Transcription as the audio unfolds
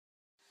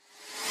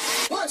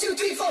2,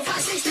 3, 4,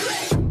 5, 6,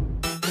 7.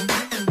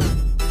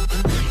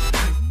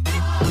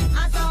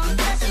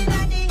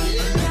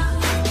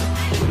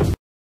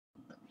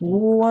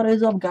 What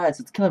is up, guys?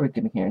 It's Killer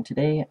Gaming here, and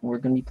today we're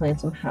going to be playing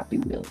some Happy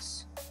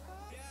Wheels.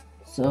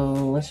 So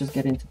let's just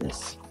get into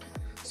this.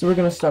 So we're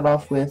going to start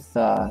off with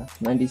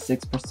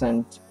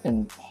 96%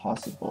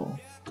 impossible.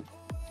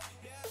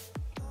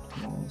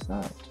 What was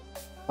that?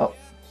 Oh.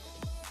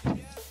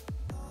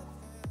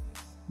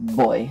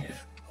 Boy.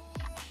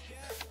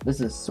 This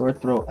is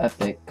Sword Throw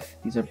Epic.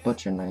 These are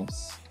butcher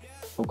knives.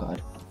 Oh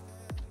god.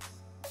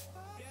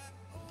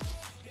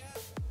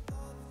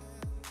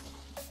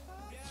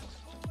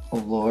 Oh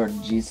Lord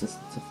Jesus,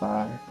 it's a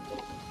fire.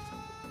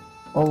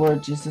 Oh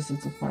Lord Jesus,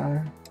 it's a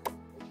fire.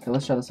 Okay,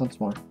 let's try this once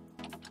more.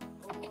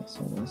 Okay,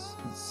 so this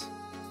is...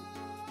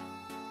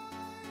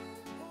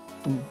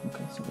 Ooh,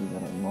 okay, so we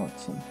gotta unlock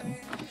something.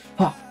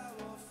 Ha!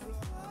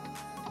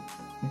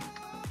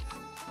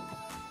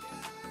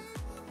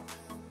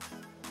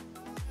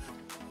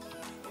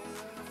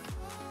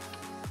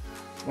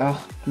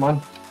 Ah, come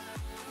on.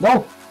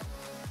 No!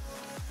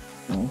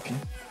 Okay,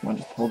 come on,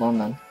 just hold on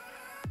then.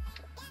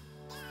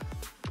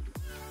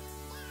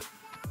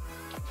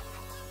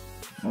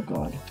 Oh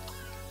god.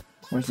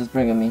 Where's this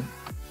bringing me?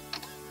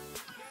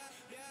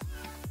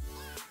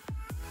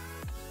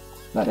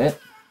 Is that it?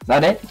 Is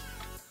that it?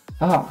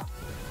 Ah.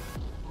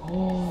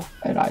 Oh,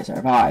 and I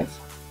survive.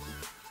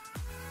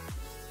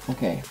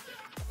 Okay.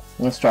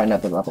 Let's try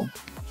another level.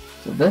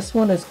 So this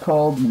one is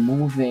called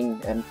Moving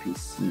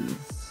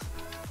NPCs.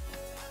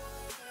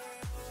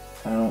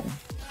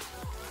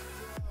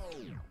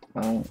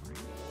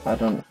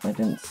 I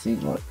didn't see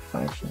what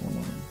actually went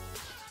on.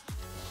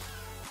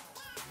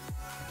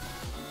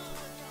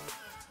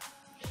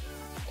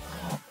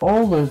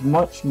 Oh, there's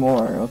much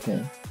more.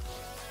 Okay.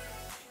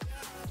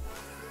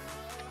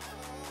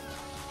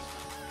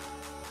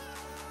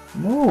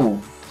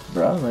 Move,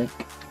 bro. Like,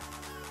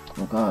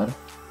 oh god.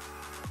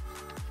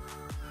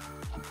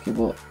 Okay,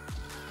 well.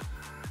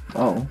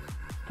 Oh,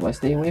 do I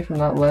stay away from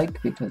that leg?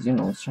 Because, you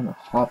know, it's trying to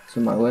hop to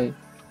my way.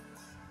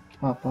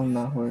 Hop on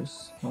that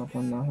horse. Hop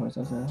on that horse.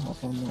 I said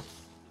hop on that.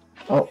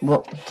 Oh,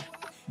 well.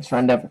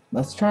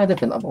 Let's try a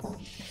different level.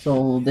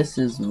 So, this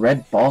is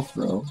Red Ball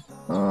Throw.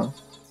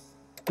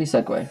 Please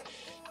segue.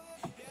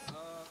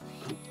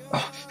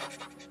 Oh.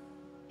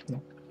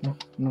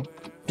 No.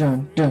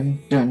 Dun, dun,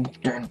 dun,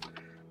 dun.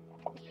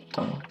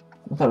 Oh,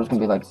 I thought it was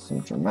gonna be like some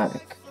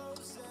dramatic.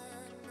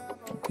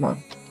 Oh, come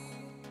on.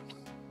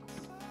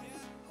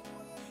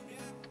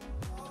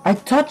 I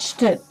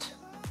touched it!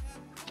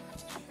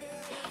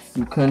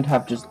 You couldn't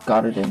have just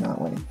got it in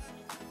that way.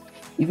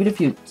 Even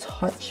if you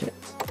touch it,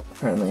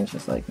 apparently it's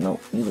just like,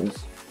 nope, you lose.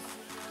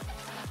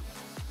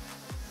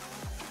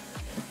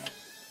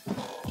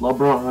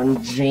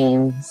 LeBron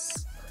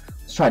James.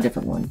 Let's try a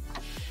different one.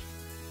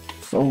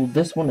 So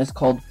this one is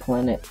called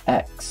Planet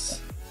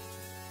X.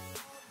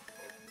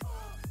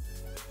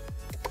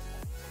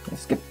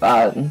 Let's skip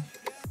that.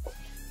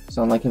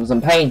 Sound like he was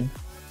in pain.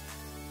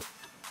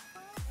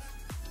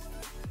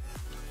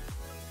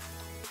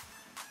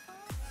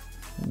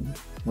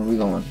 Where are we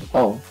going?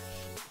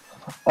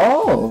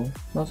 Oh,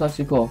 that's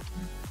actually cool.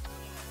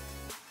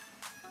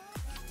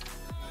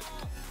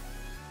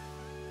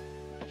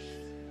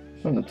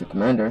 I'm up to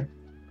Commander.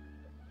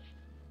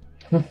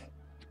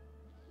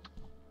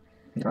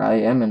 I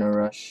am in a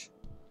rush.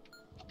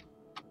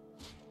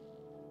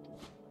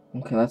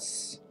 Okay,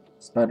 that's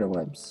spider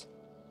webs.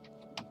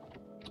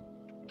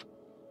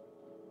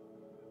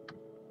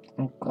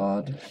 Oh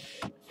god.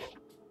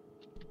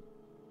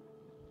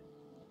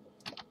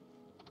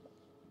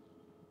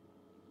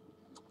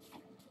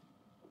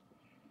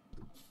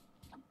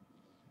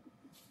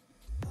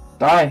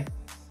 Die!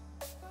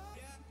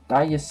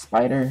 Die, you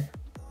spider.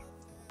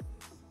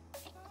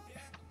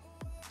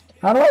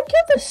 How do I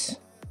kill this?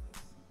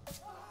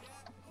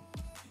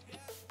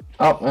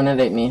 Oh, and it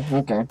ate me.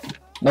 Okay.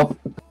 Nope.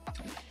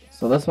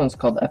 So this one's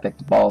called Epic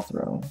Ball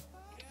Throw.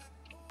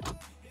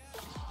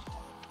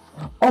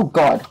 Oh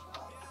god.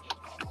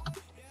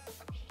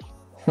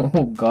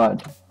 Oh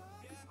god.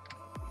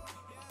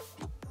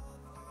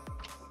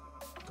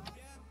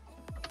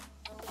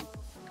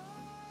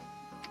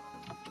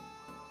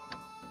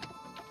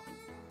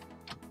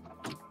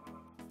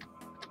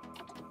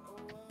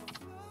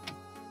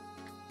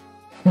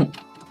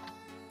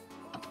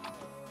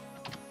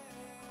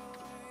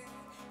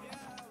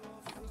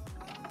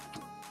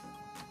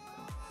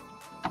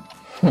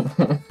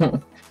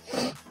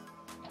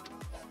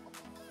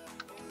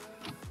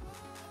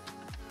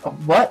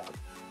 What?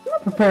 I'm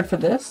not prepared for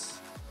this.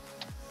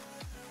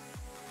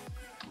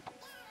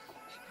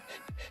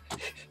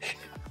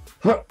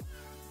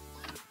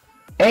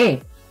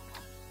 Hey!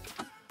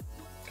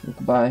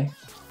 Goodbye.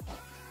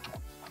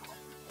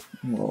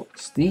 Well,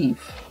 Steve.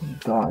 Oh,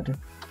 god.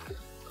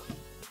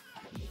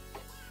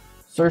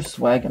 Sir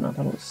Swaggin, I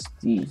thought it was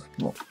Steve.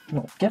 No,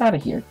 get out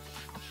of here.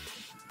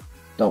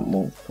 Don't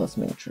move, plus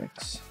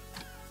Matrix.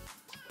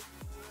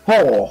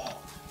 Oh!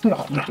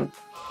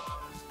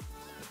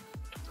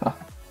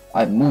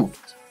 I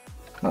moved.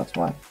 That's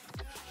why.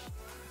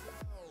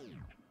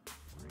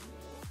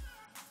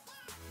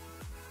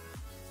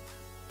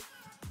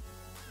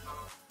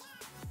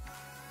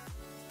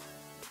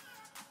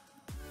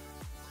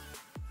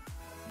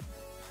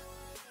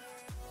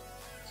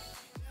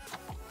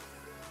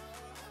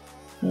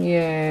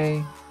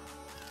 Yay.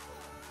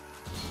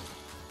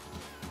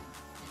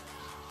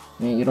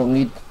 Yeah, you don't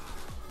need...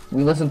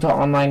 We listen to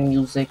online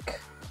music,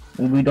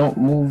 and we don't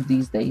move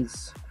these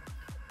days.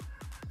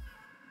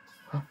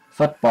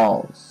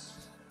 Footballs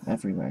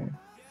everywhere.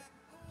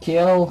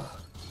 Kill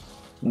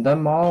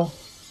them all.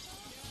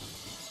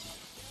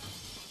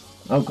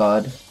 Oh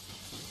god.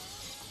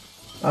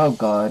 Oh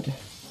god.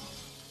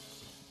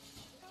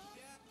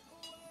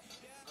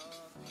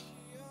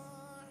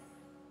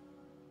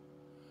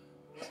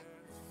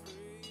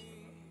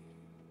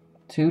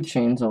 Two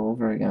chains all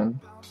over again.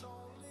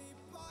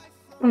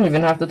 I don't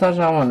even have to touch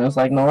that one. It was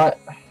like, no what?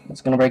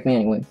 It's gonna break me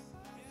anyway.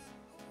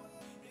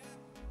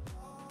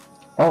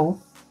 Oh.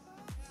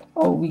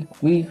 Oh,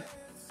 we're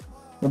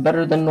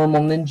better than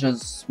normal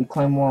ninjas. We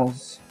climb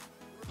walls.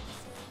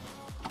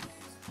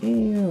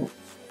 Ew.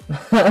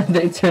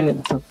 They turn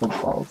into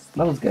footballs.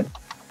 That was good.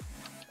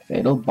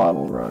 Fatal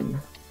bottle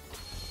run.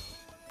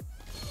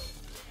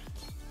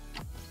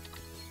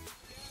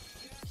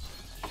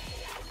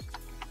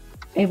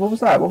 Hey, what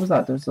was that? What was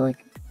that? There's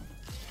like...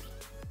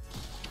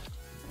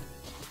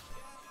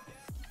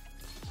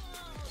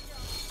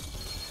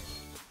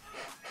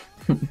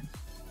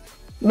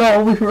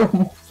 No, we were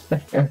almost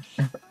there.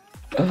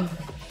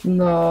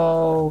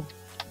 No.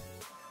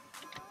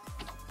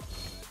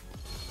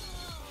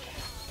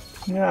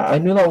 Yeah, I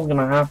knew that was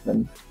gonna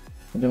happen.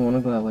 I didn't want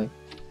to go that way.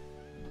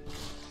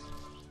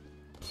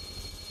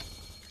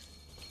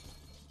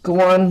 Go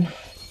on.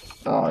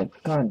 Oh,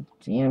 god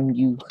damn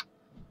you.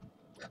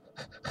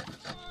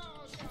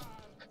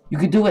 You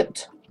could do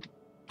it.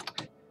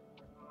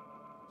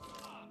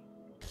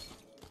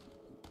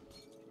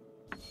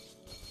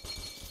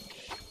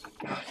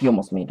 You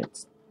almost made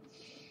it.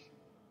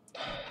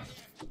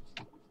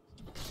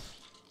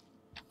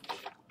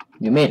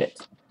 You made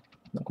it.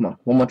 No, come on,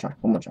 one more try,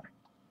 one more try.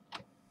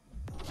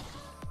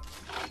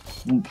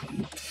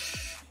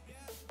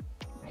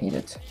 I hate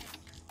it.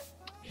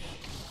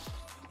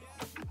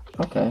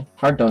 Okay,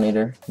 hard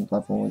donator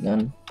level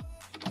again.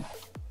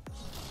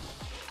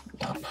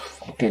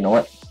 Okay, you know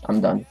what? I'm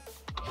done.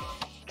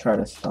 Try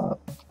to stop.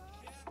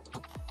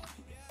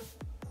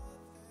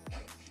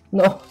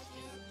 No.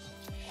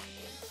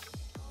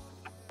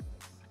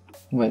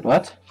 Wait,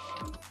 what?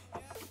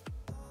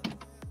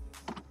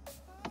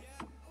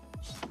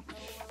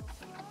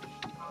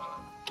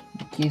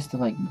 The key is to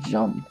like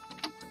jump.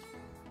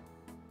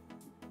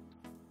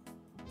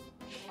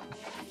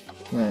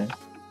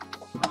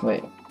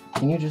 Wait,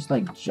 can you just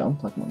like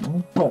jump like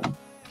normal? Boom.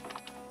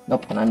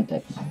 Nope, and I'm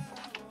dead.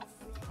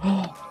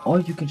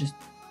 Oh, you can just.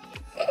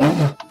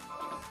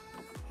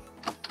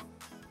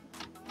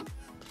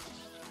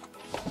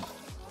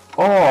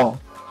 Oh.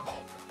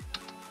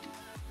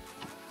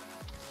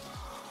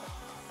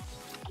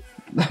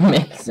 That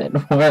makes it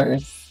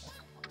worse.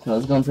 So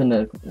let's go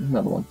into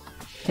another one.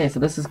 Okay, so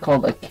this is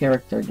called a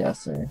character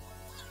guesser.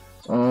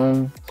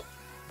 Oh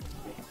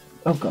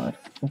god.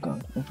 Oh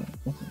god. Oh god.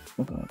 Oh god.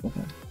 Oh god. Oh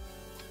god.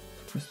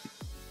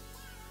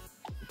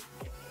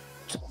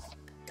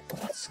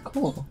 That's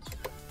cool.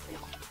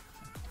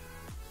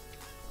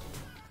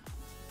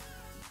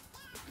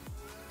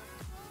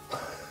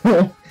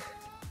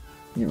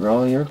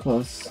 You're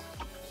close.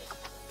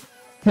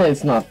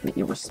 It's not the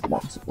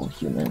irresponsible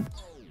human.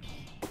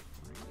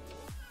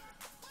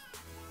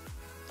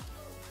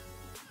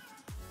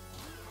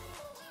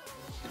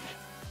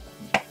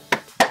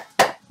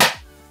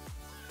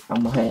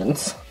 On my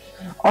hands.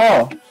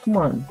 Oh, come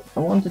on. I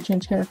wanted to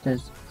change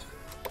characters.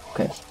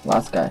 Okay,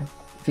 last guy.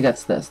 If he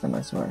gets this, then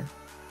I swear.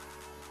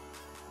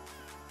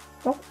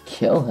 Don't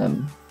kill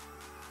him.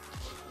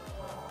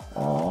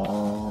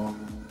 Oh,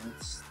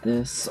 what's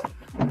this?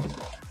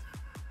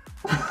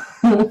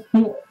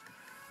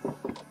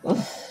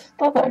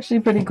 That's actually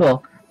pretty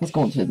cool. Let's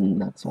go on to the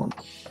next one.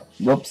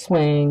 Rope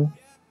swing.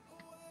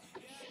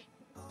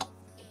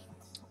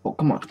 Oh,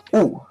 come on.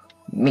 Ooh,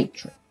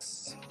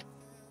 Matrix.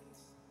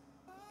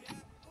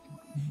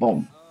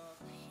 Boom.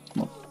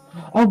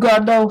 Oh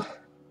god, no!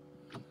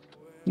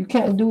 You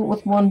can't do it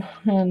with one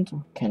hand,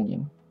 can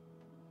you?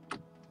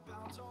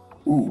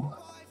 Ooh.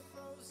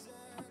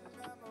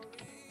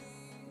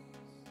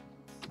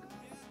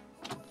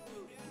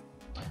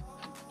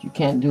 You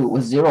can't do it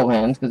with zero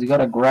hands because you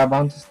gotta grab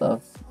onto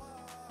stuff.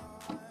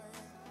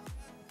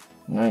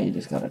 Now you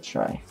just gotta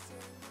try.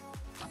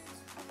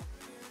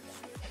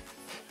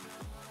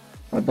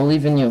 I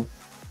believe in you.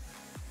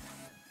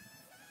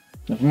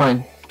 Never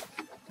mind.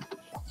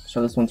 Let's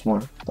try this once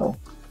more, though.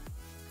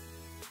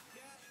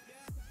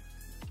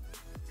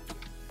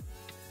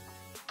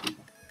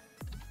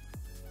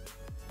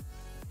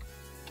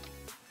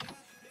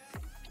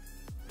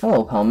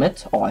 Hello,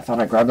 helmet. Oh, I thought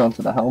I grabbed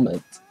onto the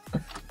helmet.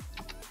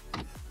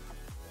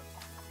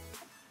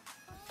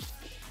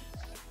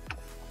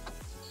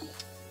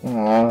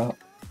 Aw,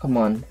 come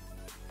on.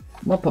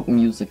 I'm gonna put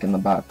music in the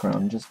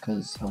background just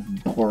because how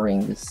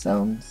boring this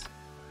sounds.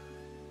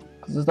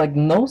 Because there's like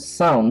no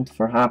sound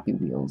for Happy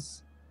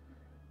Wheels.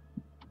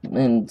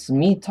 And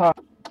me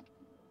talk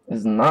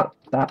is not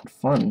that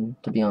fun,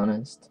 to be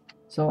honest.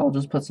 So I'll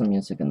just put some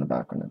music in the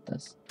background of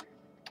this.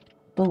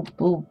 Boop,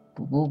 boop,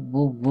 boop, boop,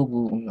 boop, boop,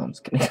 boop. No, I'm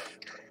just kidding.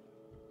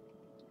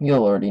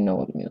 You'll already know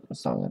what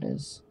song it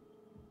is.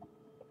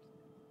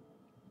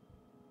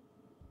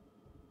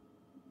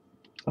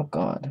 Oh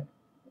god.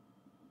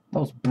 That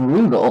was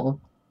brutal.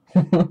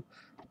 Oh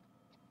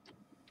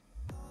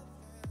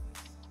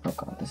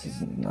god, this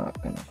is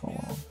not gonna go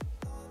well.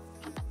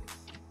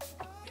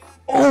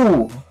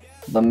 Oh!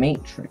 The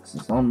Matrix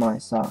is on my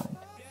side.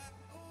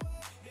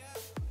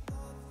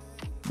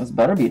 This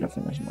better be the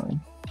finish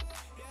line.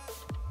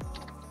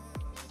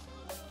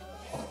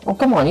 Oh,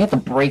 come on, you have to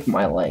break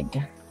my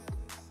leg.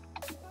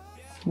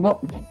 Well,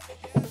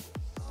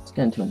 let's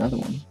get into another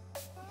one.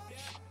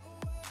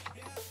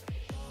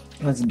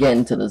 Let's get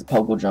into this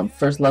pogo jump.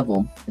 First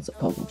level, it's a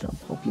pogo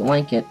jump. Hope you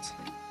like it.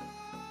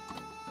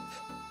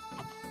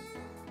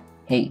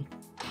 Hey,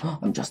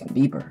 I'm Justin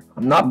Bieber.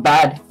 I'm not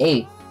bad.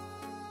 Hey.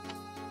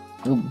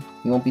 Ooh,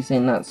 you won't be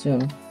saying that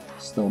soon.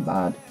 Still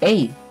bad.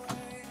 Hey.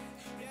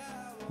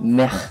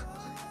 Meh.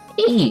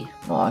 Hey.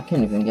 Oh, I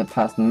can't even get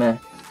past meh.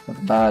 That's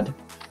bad.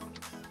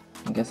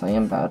 I guess I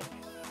am bad.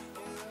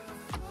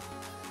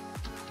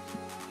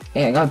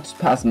 Hey, I got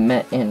past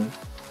meh in.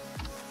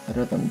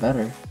 Better than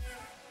better.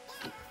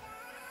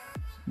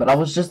 But I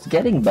was just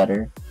getting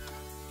better.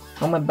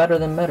 How am I better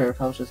than better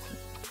if I was just...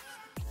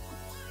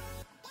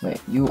 Wait,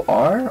 you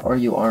are or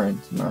you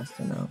aren't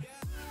master now?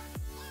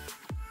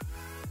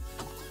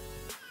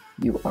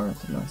 You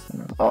aren't master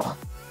now. Oh.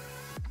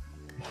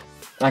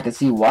 I can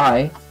see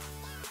why.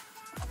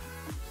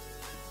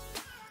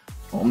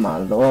 Oh my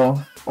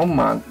lord. Oh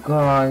my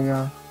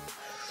god.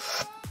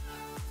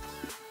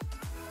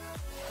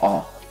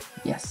 Oh,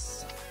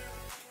 yes.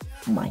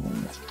 My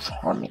name is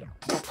Charming.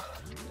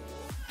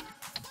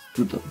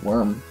 Do the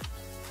worm.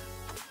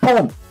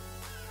 Boom!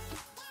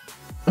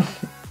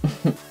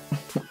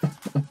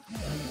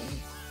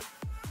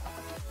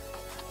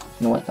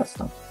 You know what? That's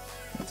done.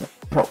 That's it.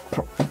 Pro. I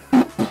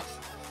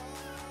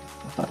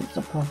thought he was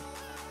a pro.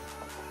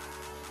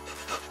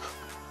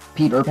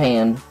 Peter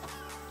Pan.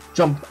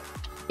 Jump.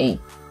 Hey.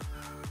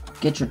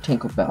 Get your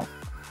Tinkerbell.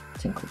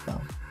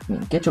 Tinkerbell. I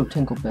mean, get your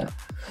Tinkerbell.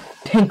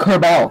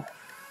 Tinkerbell!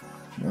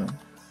 No.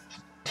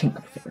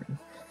 Tinker Fairy.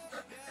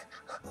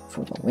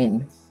 For the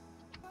win.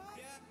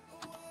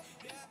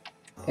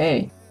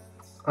 Hey.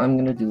 I'm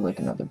gonna do like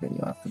another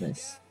video after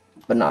this.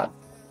 But not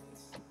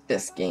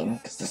this game,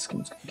 because this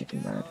game's gonna get me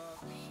mad.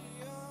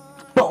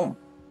 Boom!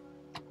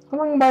 How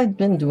long have I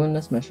been doing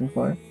this mission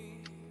for?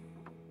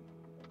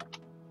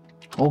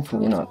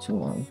 Hopefully not too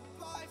long.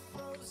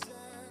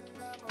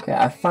 Okay,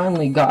 I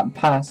finally got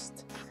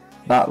past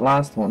that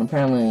last one.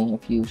 Apparently,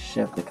 if you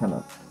shift, it kind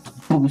of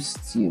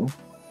boosts you.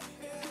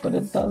 But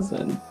it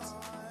doesn't.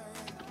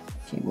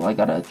 Okay, well, I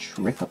got a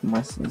trick up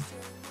my sleeve.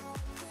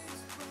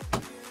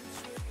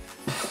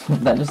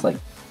 That just, like,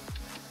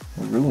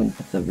 ruined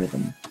the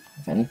rhythm,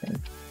 if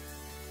anything.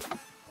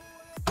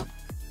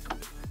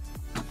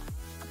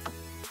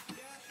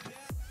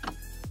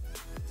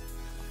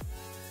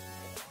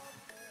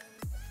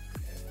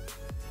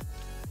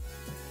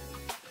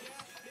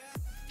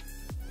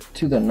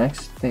 To the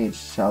next stage,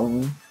 shall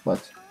we?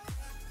 What?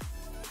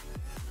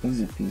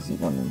 Easy peasy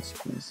lemon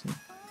squeezy.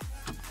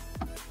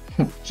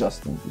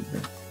 Justin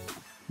Bieber.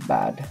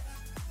 Bad.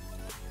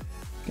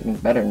 Getting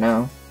better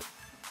now.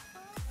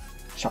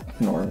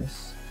 Chuck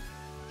Norris.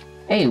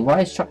 Hey,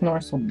 why is Chuck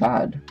Norris so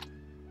bad?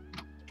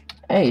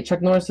 Hey,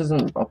 Chuck Norris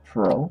isn't a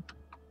pro.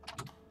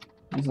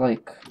 He's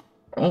like,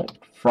 I ain't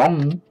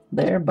from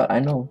there, but I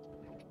know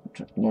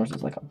Chuck Norris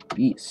is like a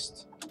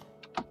beast.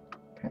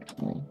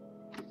 Apparently.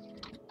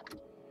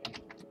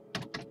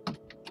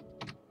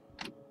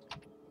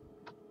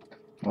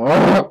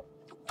 Oh.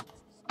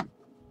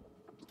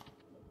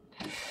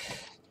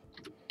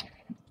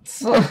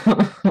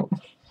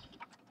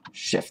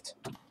 Shift.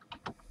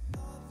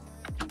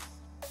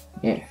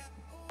 Yeah.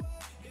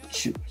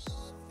 Choose.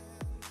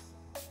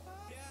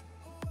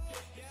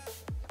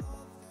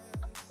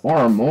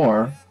 Or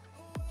more.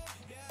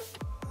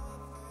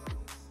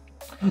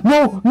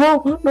 No,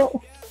 no,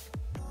 no.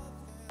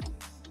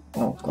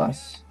 Oh,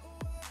 glass.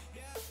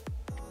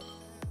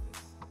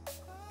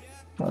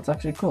 Well, that's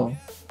actually cool.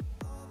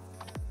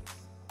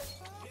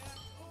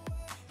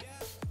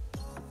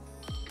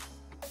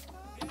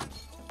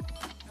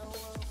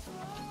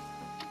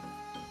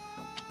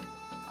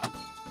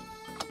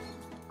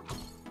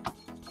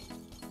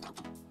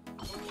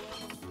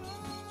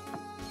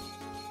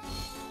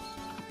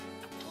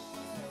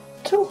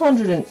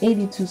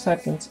 $282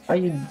 seconds. Are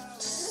you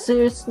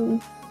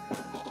seriously?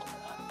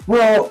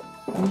 Well,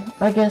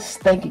 I guess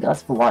thank you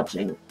guys for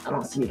watching, and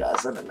I'll see you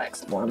guys in the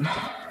next one.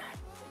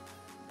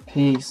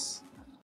 Peace.